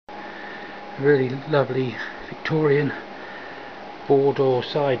really lovely Victorian four-door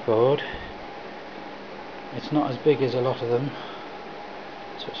sideboard. It's not as big as a lot of them,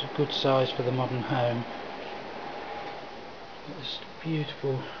 so it's a good size for the modern home. This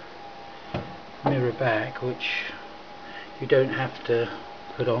beautiful mirror back, which you don't have to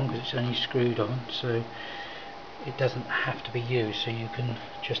put on because it's only screwed on, so it doesn't have to be used, so you can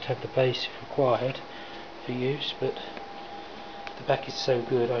just have the base if required for use, but the back is so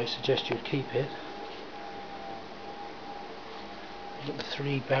good I suggest you keep it. You've got the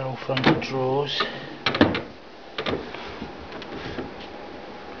 3 barrel fronted drawers,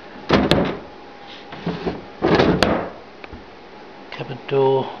 cupboard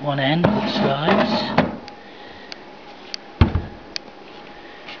door one end with slides,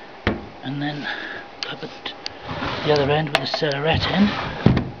 and then cupboard the other end with a cellarette in,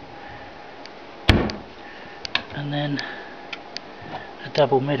 and then a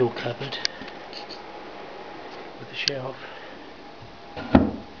double middle cupboard with a shelf.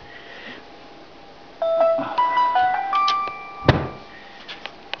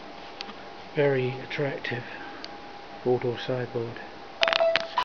 Very attractive four-door sideboard.